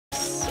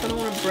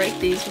break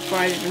these before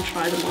I even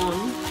try them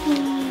on.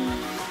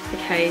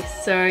 Okay,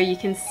 so you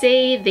can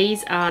see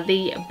these are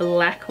the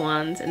black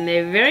ones and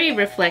they're very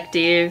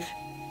reflective.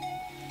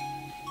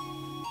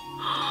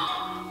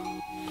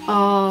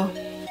 Oh,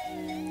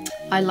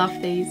 I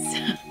love these.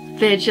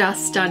 They're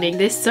just stunning.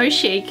 They're so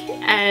chic,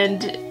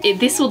 and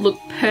this would look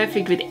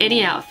perfect with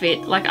any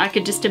outfit. Like, I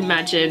could just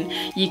imagine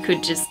you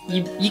could just,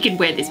 you can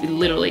wear this with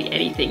literally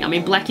anything. I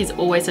mean, black is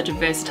always such a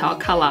versatile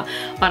color,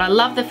 but I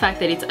love the fact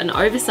that it's an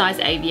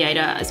oversized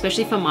aviator,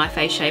 especially for my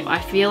face shape. I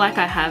feel like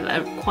I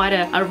have quite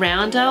a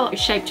rounder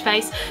shaped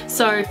face,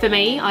 so for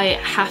me, I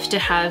have to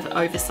have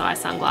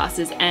oversized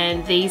sunglasses,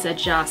 and these are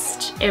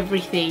just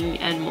everything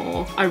and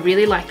more. I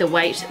really like the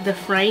weight. The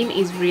frame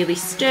is really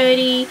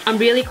sturdy. I'm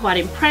really quite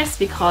impressed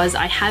because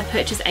I have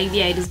purchased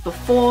aviators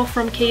before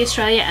from Quay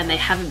Australia and they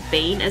haven't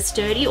been as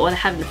sturdy, or they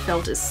haven't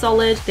felt as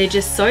solid. They're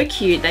just so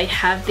cute. They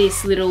have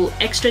this little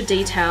extra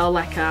detail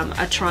like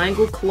a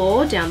triangle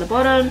claw down the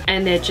bottom,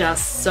 and they're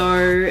just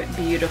so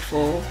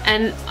beautiful.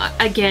 And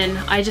again,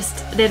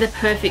 they're the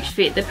perfect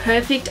fit, the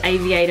perfect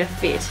aviator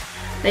fit.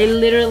 They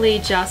literally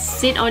just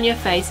sit on your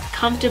face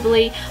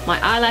comfortably. My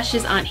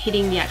eyelashes aren't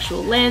hitting the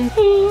actual lens.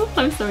 Ooh,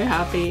 I'm so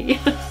happy.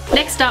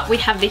 Next up, we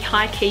have the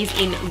high keys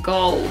in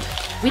gold.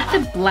 With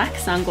the black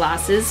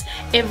sunglasses,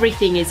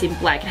 everything is in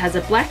black. It has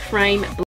a black frame,